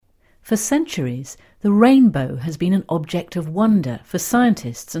For centuries, the rainbow has been an object of wonder for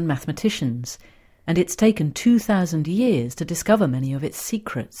scientists and mathematicians, and it's taken 2,000 years to discover many of its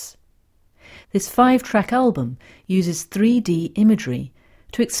secrets. This 5-track album uses 3D imagery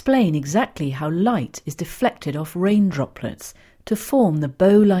to explain exactly how light is deflected off rain droplets to form the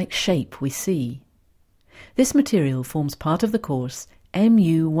bow-like shape we see. This material forms part of the course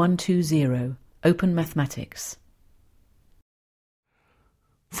MU120, Open Mathematics.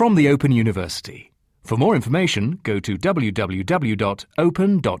 From the Open University. For more information, go to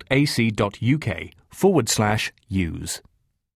www.open.ac.uk/use.